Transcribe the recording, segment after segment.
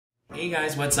Hey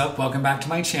guys, what's up? Welcome back to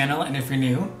my channel, and if you're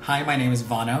new, hi, my name is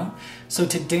VANO. So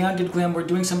today on DudeGlam, we're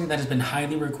doing something that has been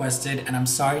highly requested, and I'm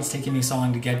sorry it's taking me so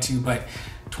long to get to, but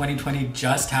 2020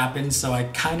 just happened, so I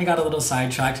kind of got a little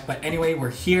sidetracked. But anyway, we're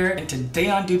here, and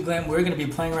today on DudeGlam, we're going to be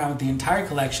playing around with the entire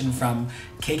collection from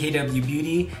KKW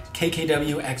Beauty,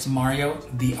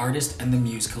 KKWxMARIO, the Artist, and the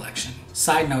Muse collection.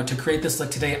 Side note, to create this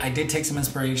look today, I did take some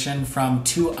inspiration from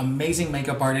two amazing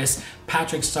makeup artists,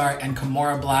 Patrick STARRR and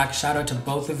KIMORA BLAC. Shout out to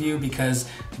both of you because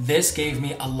this gave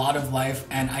me a lot of life,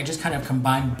 and I just kind of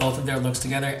combined both of their looks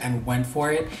together and went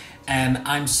for it. And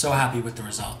I'm so happy with the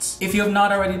results. If you have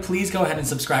not already, please go ahead and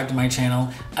subscribe to my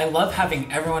channel. I love having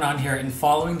everyone on here and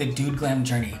following the DudeGlam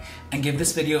journey. And give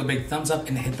this video a big thumbs up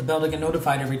and hit the bell to get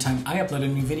notified every time I upload a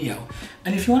new video.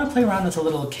 And if you want to play around with a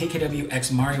little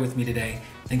KKWxMARIO with me today,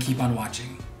 then keep on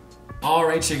watching.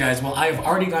 Alright you guys, well I've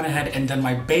already gone ahead and done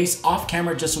my base off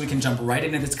camera just so we can jump right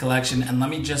into this collection, and let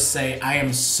me just say I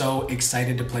am so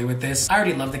excited to play with this. I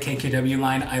already love the KKW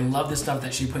line, I love the stuff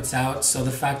that she puts out, so the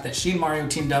fact that she and Mario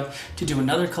teamed up to do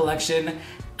another collection,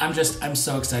 I'm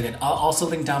so excited. I'll also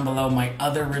link down below my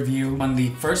other review when the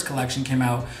first collection came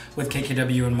out with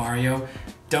KKW and Mario.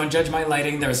 Don't judge my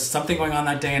lighting, there was something going on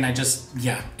that day and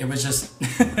it was just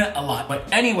a lot. But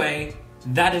anyway,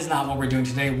 that is not what we're doing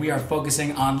today. We are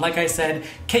focusing on, like I said,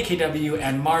 KKW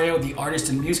and Mario, the Artist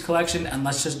and Muse collection, and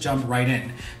let's just jump right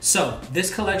in. So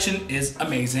this collection is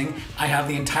amazing. I have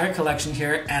the entire collection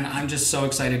here and I'm just so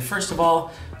excited. First of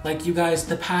all, like you guys,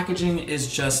 the packaging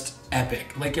is just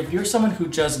epic. Like if you're someone who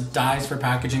just dies for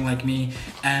packaging like me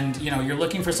and you're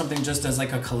looking for something just as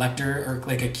like a collector or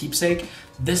like a keepsake,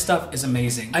 this stuff is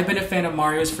amazing. I've been a fan of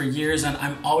Mario's for years and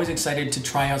I'm always excited to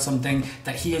try out something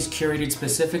that he has curated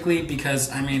specifically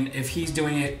because, I mean, if he's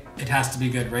doing it, it has to be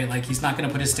good, right? Like he's not gonna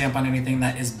put his stamp on anything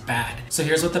that is bad. So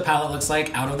here's what the palette looks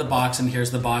like out of the box, and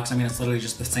here's the box. I mean, it's literally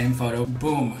just the same photo.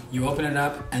 Boom, you open it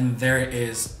up and there it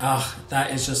is.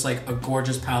 That is just like a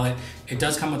gorgeous palette. It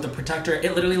does come with the protector.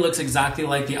 It literally looks exactly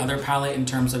like the other palette in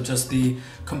terms of just the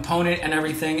component and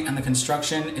everything and the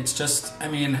construction. It's just, I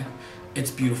mean, it's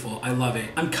beautiful. I love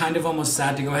it. I'm kind of almost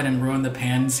sad to go ahead and ruin the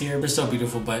pans here. They're so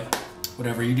beautiful, but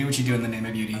whatever, you do what you do in the name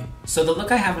of beauty. So the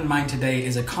look I have in mind today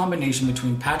is a combination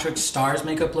between Patrick STARRR's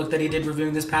makeup look that he did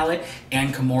reviewing this palette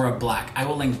and KIMORA BLAC. I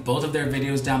will link both of their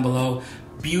videos down below.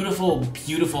 Beautiful,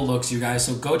 beautiful looks, you guys,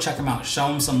 so go check them out, show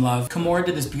them some love. KIMORA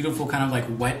did this beautiful kind of like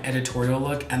wet editorial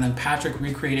look, and then Patrick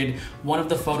recreated one of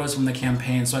the photos from the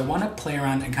campaign, so I want to play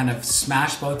around and kind of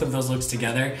smash both of those looks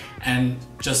together and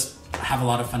just have a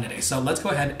lot of fun today. So let's go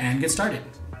ahead and get started.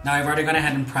 Now I've already gone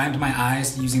ahead and primed my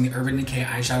eyes using the Urban Decay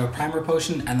eyeshadow primer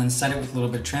potion and then set it with a little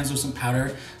bit of translucent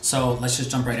powder. So let's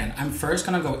just jump right in. I'm first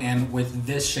gonna go in with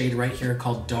this shade right here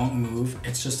called Don't Move.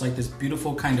 It's just like this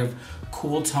beautiful kind of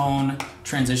cool tone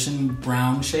transition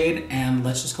brown shade, and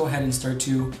let's just go ahead and start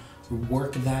to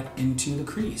work that into the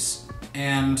crease.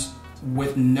 And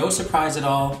with no surprise at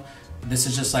all, this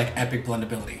is just like epic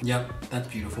blendability. Yep, that's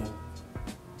beautiful.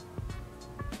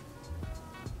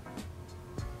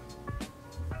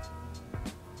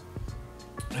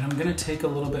 And I'm gonna take a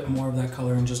little bit more of that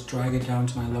color and just drag it down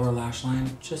to my lower lash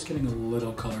line. Just getting a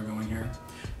little color going here.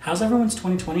 How's everyone's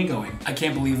 2020 going? I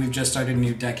can't believe we've just started a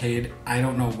new decade. I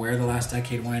don't know where the last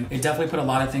decade went. It definitely put a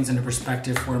lot of things into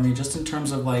perspective for me, just in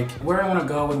terms of like where I wanna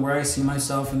go and where I see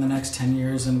myself in the next 10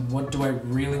 years and what do I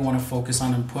really wanna focus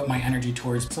on and put my energy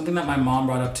towards. Something that my mom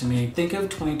brought up to me, think of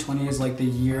 2020 as like the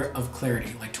year of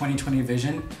clarity, like 2020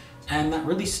 vision. And that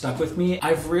really stuck with me.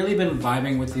 I've really been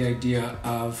vibing with the idea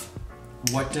of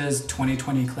what does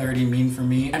 2020 clarity mean for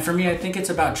me? And for me, I think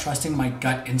it's about trusting my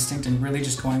gut instinct and really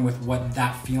just going with what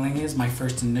that feeling is, my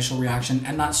first initial reaction,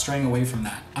 and not straying away from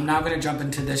that. I'm now gonna jump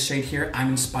into this shade here, I'm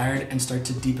Inspired, and start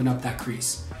to deepen up that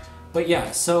crease. But yeah,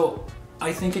 so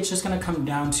I think it's just gonna come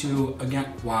down to,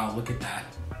 again, wow, look at that.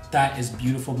 That is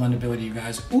beautiful blendability, you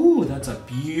guys. Ooh, that's a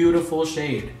beautiful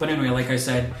shade. But anyway, like I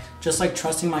said, just like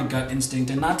trusting my gut instinct,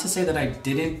 and not to say that I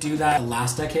didn't do that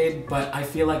last decade, but I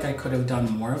feel like I could have done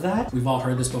more of that. We've all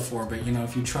heard this before, but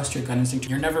if you trust your gut instinct,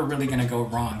 you're never really gonna go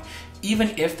wrong. Even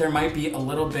if there might be a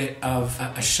little bit of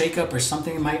a shakeup or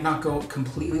something might not go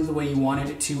completely the way you wanted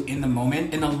it to in the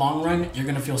moment, in the long run, you're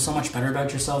gonna feel so much better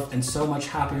about yourself and so much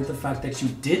happier with the fact that you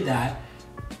did that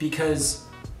because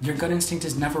your gut instinct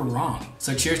is never wrong.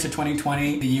 So cheers to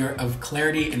 2020, the year of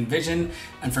clarity and vision.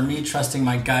 And for me, trusting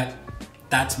my gut,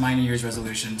 that's my New Year's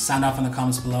resolution. Sound off in the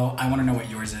comments below. I wanna know what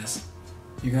yours is.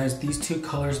 You guys, these two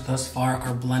colors thus far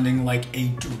are blending like a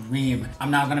dream.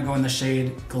 I'm now gonna go in the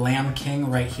shade Glam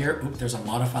King right here. Oop, there's a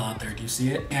lot of fallout there, do you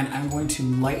see it? And I'm going to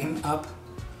lighten up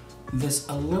this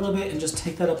a little bit and just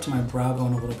take that up to my brow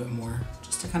bone a little bit more,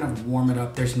 just just to kind of warm it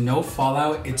up. There's no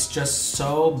fallout. It's just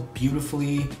so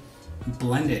beautifully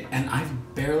blended, and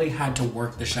I've barely had to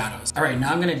work the shadows. All right,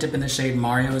 now I'm gonna dip in the shade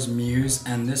Mario's Muse,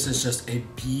 and this is just a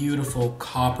beautiful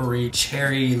coppery,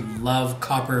 cherry, love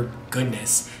copper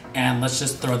goodness. And let's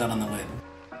just throw that on the lid.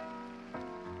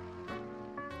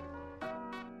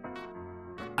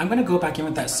 I'm gonna go back in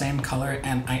with that same color,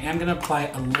 and I am gonna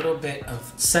apply a little bit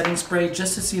of setting spray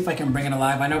just to see if I can bring it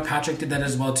alive. I know Patrick did that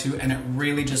as well too, and it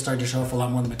really just started to show off a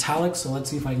lot more of the metallic, so let's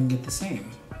see if I can get the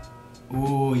same.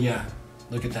 Ooh, yeah,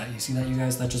 look at that. You see that, you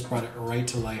guys? That just brought it right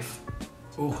to life.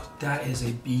 Ooh, that is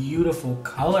a beautiful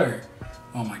color.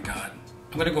 Oh my God.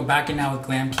 I'm gonna go back in now with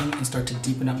Glam King and start to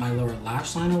deepen up my lower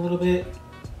lash line a little bit.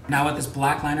 Now with this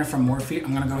black liner from Morphe,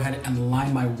 I'm gonna go ahead and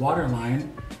line my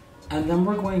waterline. And then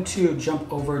we're going to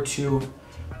jump over to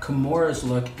KIMORA's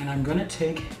look, and I'm gonna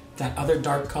take that other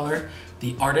dark color,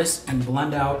 the Artist, and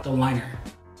blend out the liner.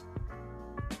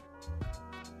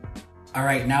 All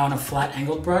right, now on a flat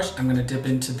angled brush, I'm gonna dip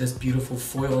into this beautiful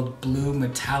foiled blue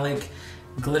metallic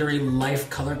glittery life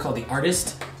color called the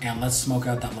Artist, and let's smoke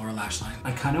out that lower lash line.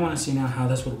 I kind of want to see now how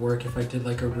this would work if I did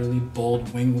like a really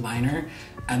bold wing liner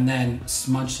and then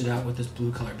smudged it out with this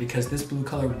blue color, because this blue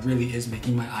color really is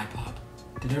making my eye pop.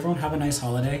 Did everyone have a nice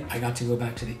holiday? I got to go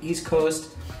back to the East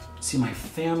Coast, see my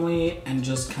family, and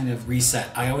just kind of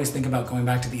reset. I always think about going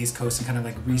back to the East Coast and kind of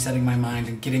like resetting my mind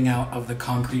and getting out of the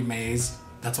concrete maze.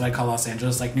 That's what I call Los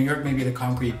Angeles. Like New York may be the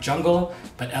concrete jungle,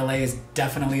 but LA is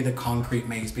definitely the concrete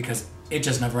maze because it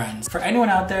just never ends. For anyone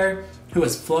out there who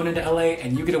has flown into LA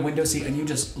and you get a window seat and you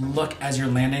just look as you're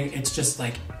landing, it's just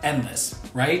like endless,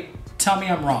 right? Tell me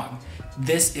I'm wrong.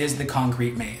 This is the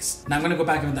concrete maze. Now I'm gonna go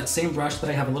back in with that same brush that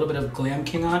I have a little bit of Glam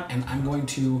King on, and I'm going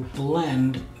to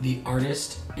blend the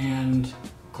Artist and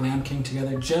Glam King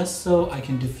together just so I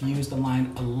can diffuse the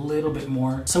line a little bit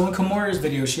more. So in KIMORA's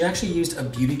video, she actually used a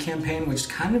beauty campaign, which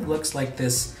kind of looks like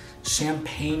this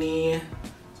champagne-y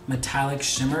metallic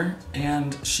shimmer,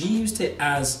 and she used it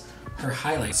as her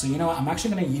highlight. So you know what, I'm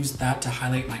actually gonna use that to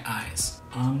highlight my eyes.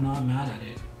 I'm not mad at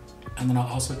it. And then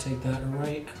I'll also take that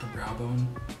right at the brow bone.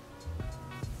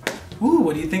 Ooh,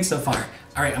 what do you think so far?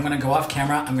 All right, I'm gonna go off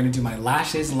camera, I'm gonna do my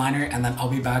lashes, liner, and then I'll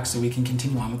be back so we can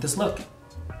continue on with this look.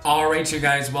 All right, you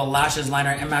guys, well, lashes,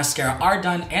 liner, and mascara are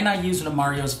done, and I used one of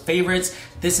Mario's favorites.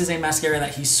 This is a mascara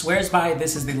that he swears by.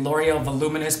 This is the L'Oreal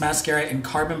Voluminous Mascara in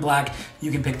Carbon Black.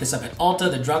 You can pick this up at Ulta,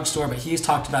 the drugstore, but he's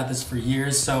talked about this for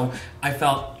years, so I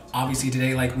felt, obviously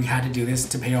today, like we had to do this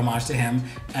to pay homage to him,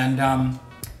 and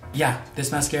yeah,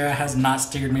 this mascara has not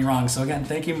steered me wrong. So again,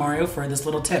 thank you, Mario, for this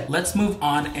little tip. Let's move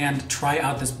on and try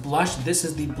out this blush. This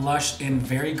is the blush in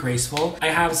Very Graceful.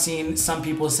 I have seen some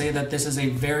people say that this is a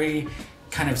very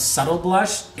kind of subtle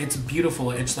blush. It's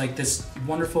beautiful. It's like this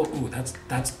wonderful, ooh,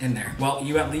 that's in there. Well,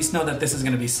 you at least know that this is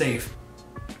gonna be safe.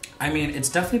 I mean, it's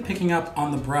definitely picking up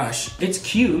on the brush. It's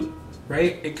cute,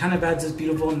 right? It kind of adds this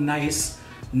beautiful, nice,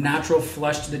 natural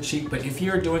flush to the cheek, but if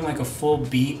you're doing like a full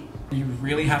beat, you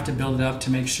really have to build it up to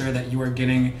make sure that you are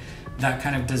getting that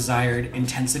kind of desired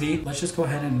intensity. Let's just go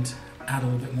ahead and add a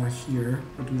little bit more here.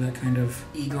 We'll do that kind of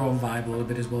e-girl vibe a little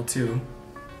bit as well too.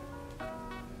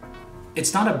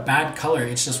 It's not a bad color,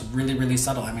 it's just really, really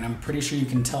subtle. I mean, I'm pretty sure you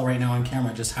can tell right now on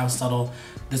camera just how subtle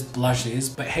this blush is.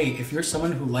 But hey, if you're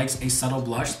someone who likes a subtle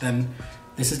blush, then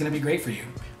this is gonna be great for you.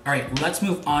 All right, let's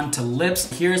move on to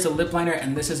lips. Here's a lip liner,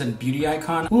 and this is in Beauty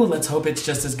Icon. Ooh, let's hope it's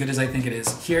just as good as I think it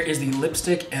is. Here is the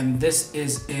lipstick, and this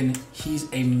is in He's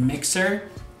a Mixer.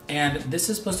 And this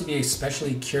is supposed to be a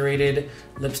specially curated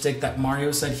lipstick that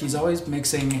Mario said he's always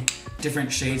mixing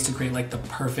different shades to create like the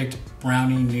perfect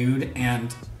brownie nude,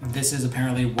 and this is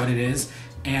apparently what it is.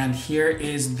 And here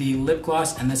is the lip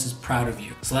gloss, and this is Proud of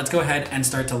You. So let's go ahead and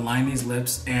start to line these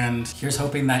lips, and here's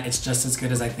hoping that it's just as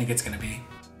good as I think it's gonna be.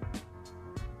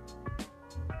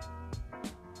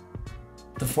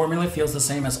 The formula feels the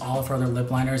same as all of her other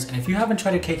lip liners, and if you haven't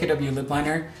tried a KKW lip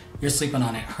liner, you're sleeping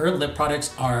on it. Her lip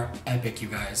products are epic, you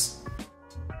guys.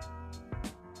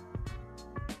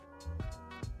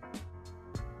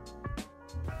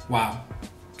 Wow,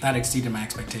 that exceeded my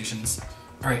expectations.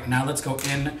 All right, now let's go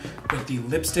in with the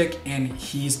lipstick in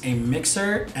He's a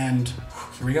Mixer, and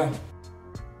here we go.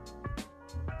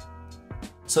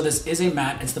 So this is a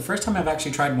matte. It's the first time I've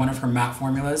actually tried one of her matte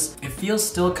formulas. It feels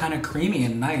still kind of creamy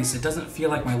and nice. It doesn't feel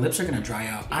like my lips are gonna dry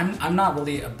out. I'm not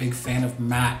really a big fan of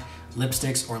matte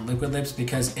lipsticks or liquid lips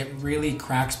because it really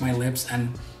cracks my lips and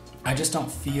I just don't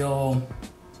feel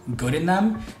good in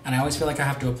them. And I always feel like I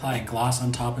have to apply a gloss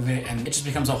on top of it and it just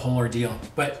becomes a whole ordeal.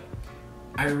 But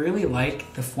I really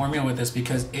like the formula with this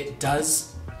because it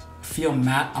does feel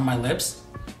matte on my lips,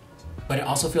 but it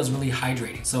also feels really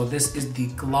hydrating. So this is the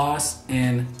gloss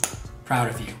in Proud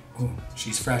of You. Ooh,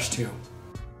 she's fresh too.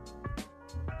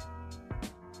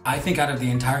 I think out of the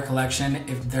entire collection,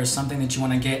 if there's something that you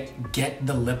want to get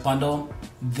the lip bundle.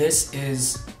 This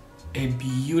is a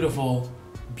beautiful,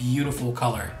 beautiful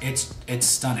color. It's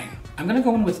stunning. I'm gonna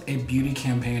go in with a beauty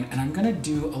campaign and I'm gonna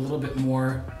do a little bit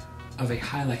more of a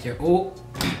highlight here. Oh,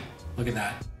 look at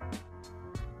that.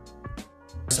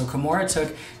 So KIMORA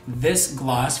took this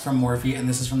gloss from Morphe, and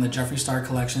this is from the Jeffree Star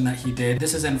collection that he did.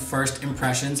 This is in First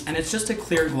Impressions, and it's just a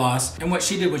clear gloss. And what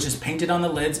she did was just paint it on the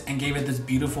lids and gave it this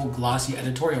beautiful glossy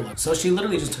editorial look. So she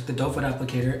literally just took the doe foot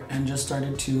applicator and just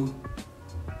started to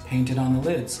paint it on the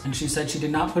lids. And she said she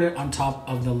did not put it on top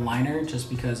of the liner just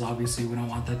because obviously we don't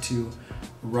want that to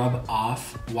rub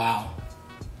off. Wow.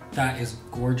 That is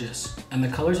gorgeous. And the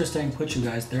colors are staying put, you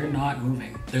guys. They're not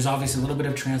moving. There's obviously a little bit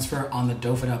of transfer on the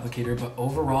doe foot applicator, but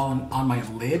overall on my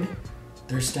lid,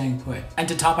 they're staying put. And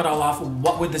to top it all off,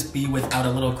 what would this be without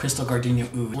a little crystal gardenia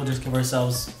oud? We'll just give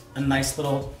ourselves a nice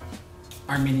little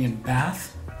Armenian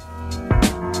bath.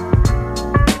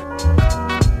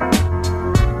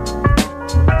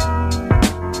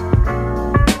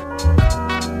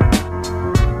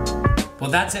 Well,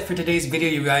 that's it for today's video,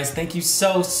 you guys. Thank you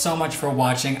so much for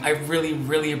watching. I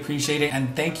really appreciate it.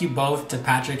 And thank you both to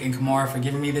Patrick and KIMORA for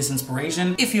giving me this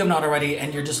inspiration. If you have not already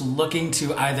and you're just looking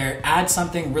to either add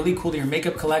something really cool to your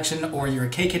makeup collection, or you're a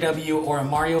KKW or a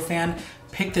Mario fan,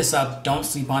 pick this up. Don't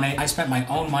sleep on it. I spent my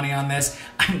own money on this.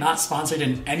 I'm not sponsored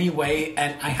in any way,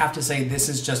 and I have to say this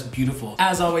is just beautiful.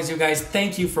 As always, you guys,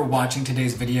 thank you for watching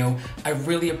today's video. I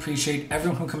really appreciate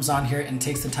everyone who comes on here and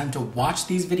takes the time to watch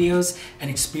these videos and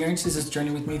experiences this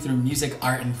journey with me through music,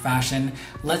 art, and fashion.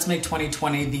 Let's make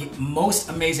 2020 the most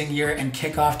amazing year and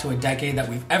kick off to a decade that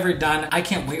we've ever done. I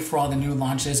can't wait for all the new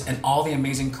launches and all the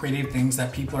amazing creative things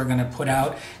that people are gonna put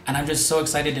out, and I'm just so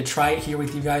excited to try it here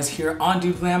with you guys here on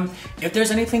DudeGlam. If there's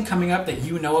anything coming up that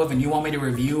you know of and you want me to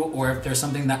review, or if there's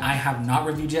something that I have not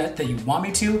reviewed yet that you want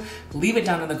me to, leave it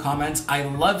down in the comments. I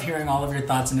love hearing all of your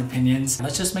thoughts and opinions.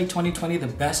 Let's just make 2020 the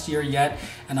best year yet.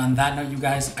 And on that note, you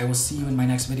guys, I will see you in my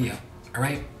next video. All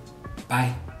right,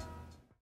 bye.